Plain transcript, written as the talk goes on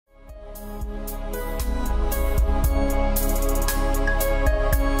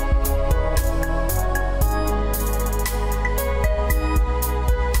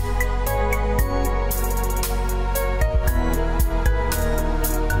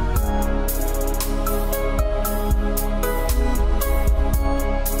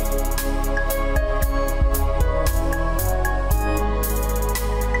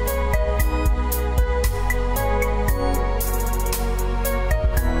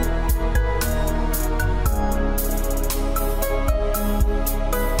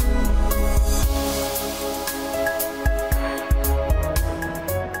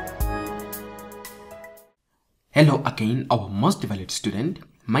Hello again, our most valued student.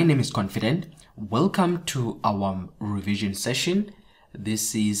 My name is Confident. Welcome to our revision session.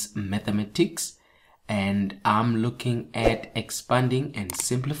 This is mathematics and I'm looking at expanding and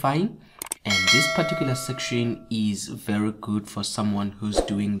simplifying. And this particular section is very good for someone who's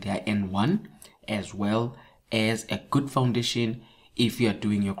doing their N1 as well as a good foundation if you are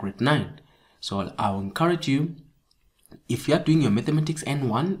doing your grade 9. So I'll encourage you, if you are doing your mathematics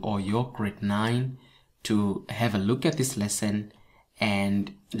N1 or your grade 9, to have a look at this lesson.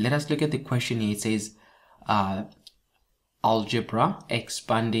 And let us look at the question here. It says algebra,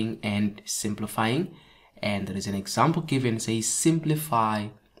 expanding and simplifying, and there is an example given. It says simplify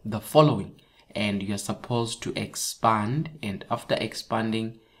the following, and you are supposed to expand, and after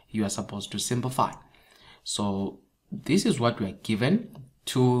expanding you are supposed to simplify. So this is what we are given: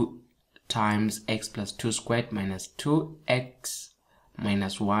 2 times x plus 2 squared minus 2x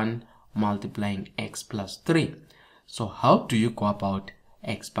minus 1 multiplying x plus 3. So how do you go about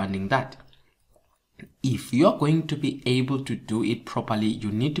expanding that? If you're going to be able to do it properly,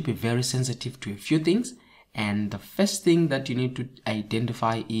 you need to be very sensitive to a few things. And the first thing that you need to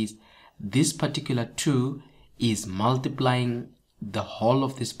identify is this particular 2 is multiplying the whole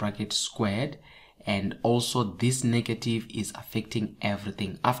of this bracket squared, and also this negative is affecting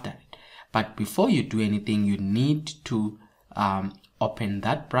everything after it. But before you do anything, you need to open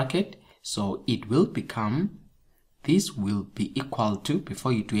that bracket. So it will become, this will be equal to,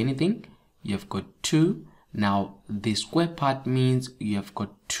 before you do anything, you have got 2. Now the square part means you have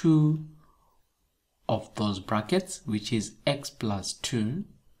got 2 of those brackets, which is x plus 2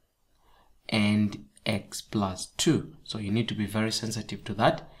 and x plus 2. So you need to be very sensitive to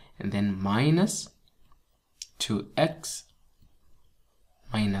that. And then minus 2x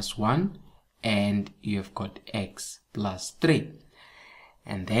minus 1, and you have got x plus 3.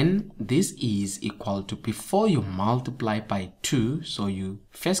 And then this is equal to, before you multiply by 2, so you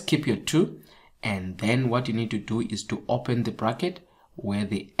first keep your 2, and then what you need to do is to open the bracket where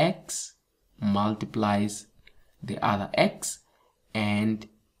the x multiplies the other x, and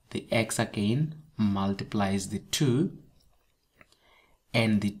the x again multiplies the 2,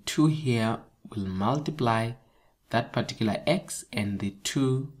 and the 2 here will multiply that particular x, and the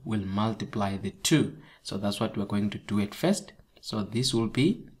 2 will multiply the 2. So that's what we're going to do at first. So this will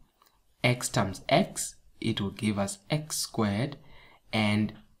be x times x, it will give us x squared,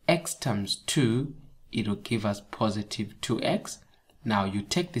 and x times 2, it will give us positive 2x. Now you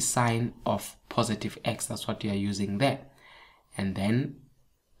take the sign of positive x, that's what you are using there. And then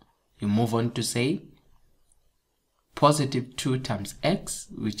you move on to say positive 2 times x,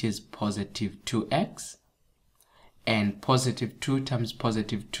 which is positive 2x, and positive 2 times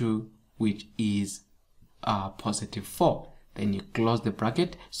positive 2, which is positive 4. Then you close the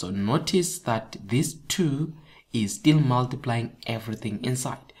bracket. So notice that this 2 is still multiplying everything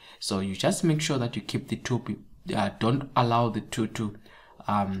inside. So you just make sure that you keep the 2, don't allow the 2 to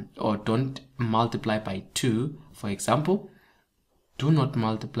or don't multiply by 2. For example, do not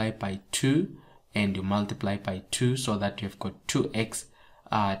multiply by 2 and you multiply by 2, so that you've got 2x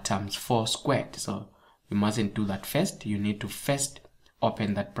times 4 squared. So you mustn't do that first. You need to first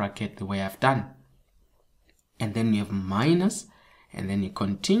open that bracket the way I've done. And then you have minus, and then you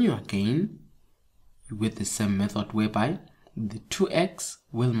continue again with the same method, whereby the 2x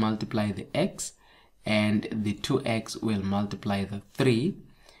will multiply the x, and the 2x will multiply the 3.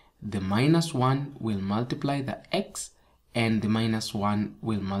 The minus 1 will multiply the x, and the minus 1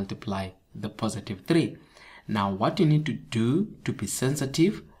 will multiply the positive 3. Now what you need to do to be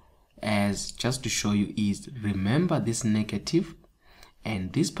sensitive, as just to show you, is remember this negative,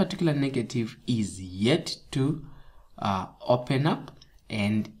 and this particular negative is yet to open up,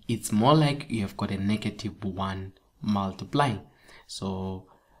 and it's more like you have got a negative 1 multiplying. So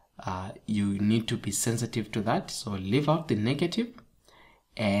you need to be sensitive to that. So leave out the negative,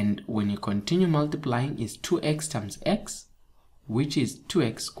 and when you continue multiplying is 2x times x, which is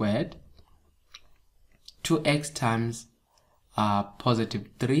 2x squared, 2x times positive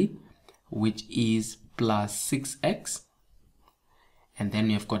 3, which is plus 6x. And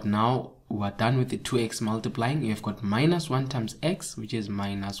then you've got, now we're done with the 2x multiplying, you've got minus 1 times x, which is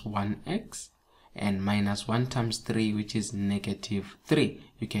minus 1x, and minus 1 times 3, which is negative 3.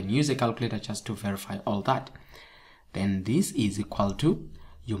 You can use a calculator just to verify all that. Then this is equal to,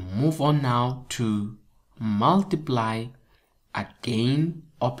 you move on now to multiply again,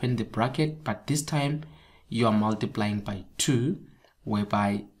 open the bracket, but this time you are multiplying by 2,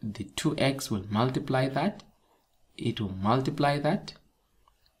 whereby the 2x will multiply that, it will multiply that,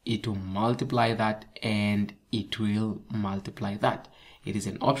 it will multiply that, and it will multiply that. It is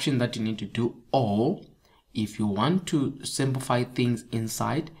an option that you need to do, or if you want to simplify things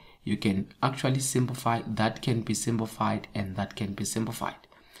inside, you can actually simplify. That can be simplified and that can be simplified.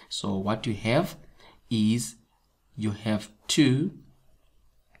 So what you have is you have 2x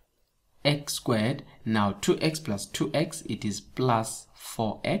squared. Now 2x plus 2x, it is plus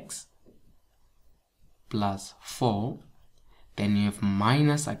 4x plus 4. Then you have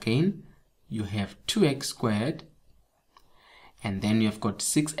minus again, you have 2x squared, and then you've got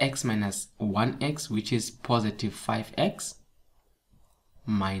 6x minus 1x, which is positive 5x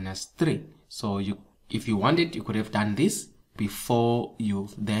minus 3. So if you wanted, you could have done this before you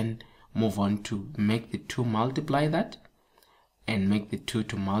then move on to make the 2 multiply that, and make the 2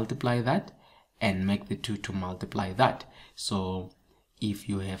 to multiply that, and make the 2 to multiply that. So if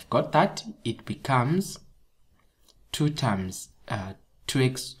you have got that, it becomes 2 times 2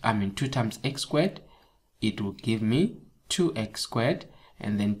 times x squared. It will give me 2x squared,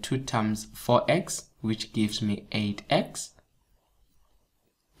 and then 2 times 4x, which gives me 8x,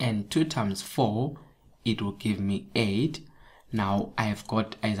 and 2 times 4, it will give me 8. Now I have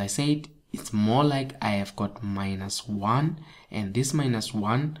got, as I said, it's more like I have got minus 1, and this minus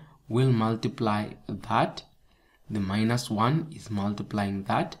 1 will multiply that. The minus 1 is multiplying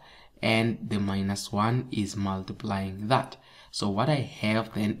that, and the minus 1 is multiplying that. So what I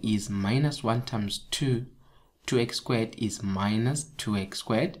have then is minus 1 times 2x squared is minus 2x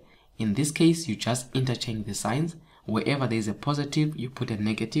squared. In this case, you just interchange the signs. Wherever there is a positive, you put a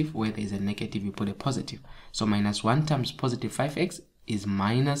negative. Where there is a negative, you put a positive. So minus 1 times positive 5x is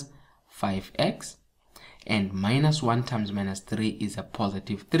minus 5x, and minus 1 times minus 3 is a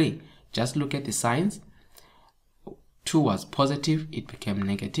positive 3. Just look at the signs. 2 was positive, it became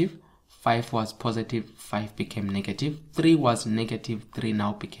negative. 5 was positive, 5 became negative. 3 was negative, 3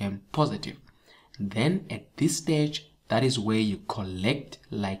 now became positive. Then at this stage, that is where you collect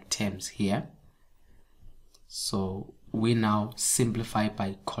like terms here. So we now simplify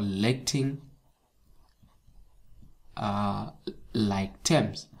by collecting like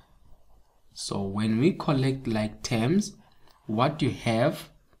terms. So when we collect like terms, what you have,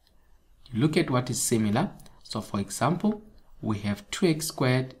 you look at what is similar. So for example, we have 2x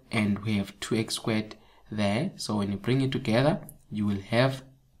squared and we have 2x squared there. So when you bring it together, you will have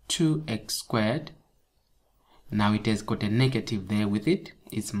 2x squared. Now it has got a negative there with it.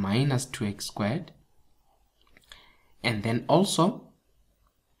 It's minus 2x squared. And then also,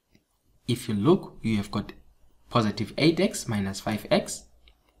 if you look, you have got positive 8x minus 5x.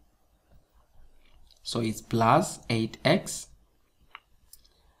 So it's plus 8x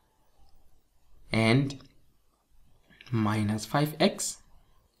and minus 5x.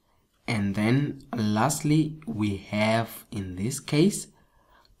 And then lastly, we have in this case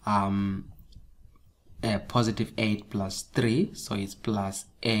a positive 8 plus 3. So it's plus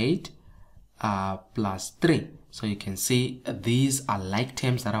 8 plus 3. So you can see these are like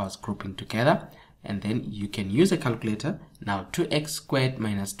terms that I was grouping together. And then you can use a calculator. Now 2x squared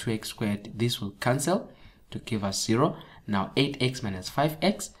minus 2x squared, this will cancel to give us 0. Now 8x minus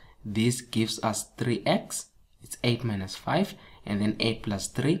 5x, this gives us 3x. It's 8 minus 5, and then 8 plus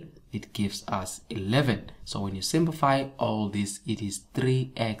 3, it gives us 11. So when you simplify all this, it is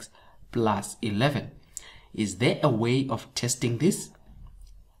 3x plus 11. Is there a way of testing this?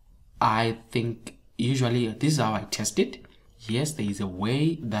 I think usually this is how I test it. Yes, there is a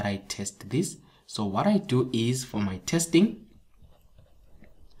way that I test this. So what I do is, for my testing,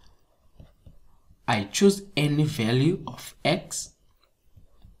 I choose any value of x.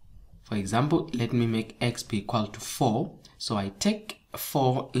 For example, let me make x be equal to 4. So I take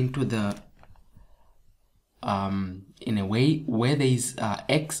 4 into the, in a way where there is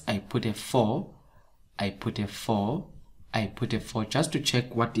x, I put a 4, I put a 4, I put a 4 just to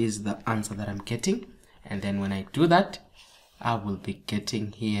check what is the answer that I'm getting. And then when I do that, I will be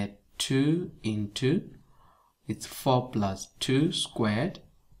getting here 2 into, it's 4 plus 2 squared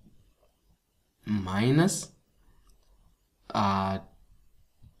minus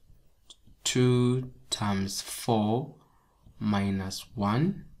 2 times 4 minus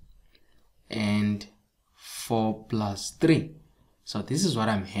 1 and 4 plus 3. So this is what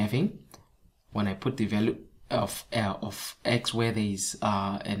I'm having. When I put the value of x where there is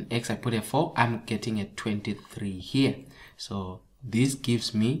an x, I put a 4, I'm getting a 23 here. So this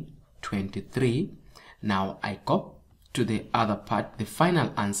gives me 23. Now I go to the other part, the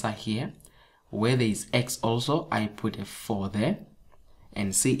final answer here, where there is x also, I put a 4 there,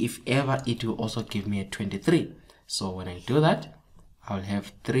 and see if ever it will also give me a 23. So when I do that, I'll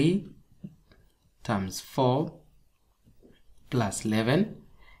have 3 times 4 plus 11,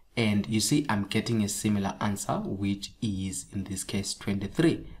 and you see I'm getting a similar answer, which is in this case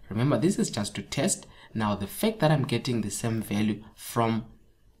 23. Remember, this is just to test Now the fact that I'm getting the same value from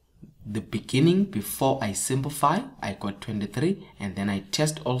the beginning before I simplify, I got 23, and then I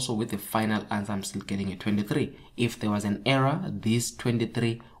test also with the final answer, I'm still getting a 23. If there was an error, this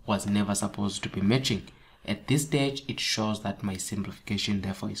 23 was never supposed to be matching. At this stage, it shows that my simplification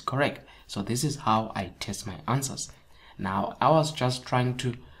therefore is correct. So this is how I test my answers. Now I was just trying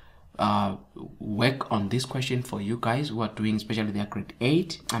to work on this question for you guys who are doing, especially their grade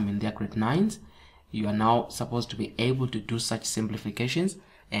 8, their grade 9s. You are now supposed to be able to do such simplifications,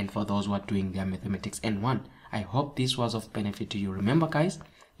 and for those who are doing their mathematics N1. I hope this was of benefit to you. Remember guys,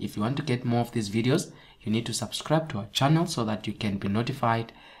 if you want to get more of these videos, you need to subscribe to our channel so that you can be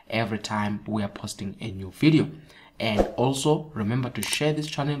notified every time we are posting a new video. And also remember to share this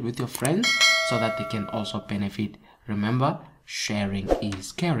channel with your friends so that they can also benefit. Remember, sharing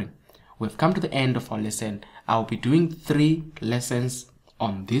is caring. We've come to the end of our lesson. I'll be doing 3 lessons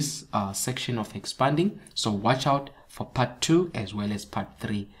on this section of expanding, so watch out for part 2 as well as part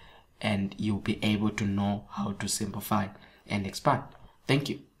 3, and you'll be able to know how to simplify and expand. Thank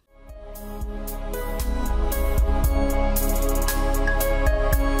you.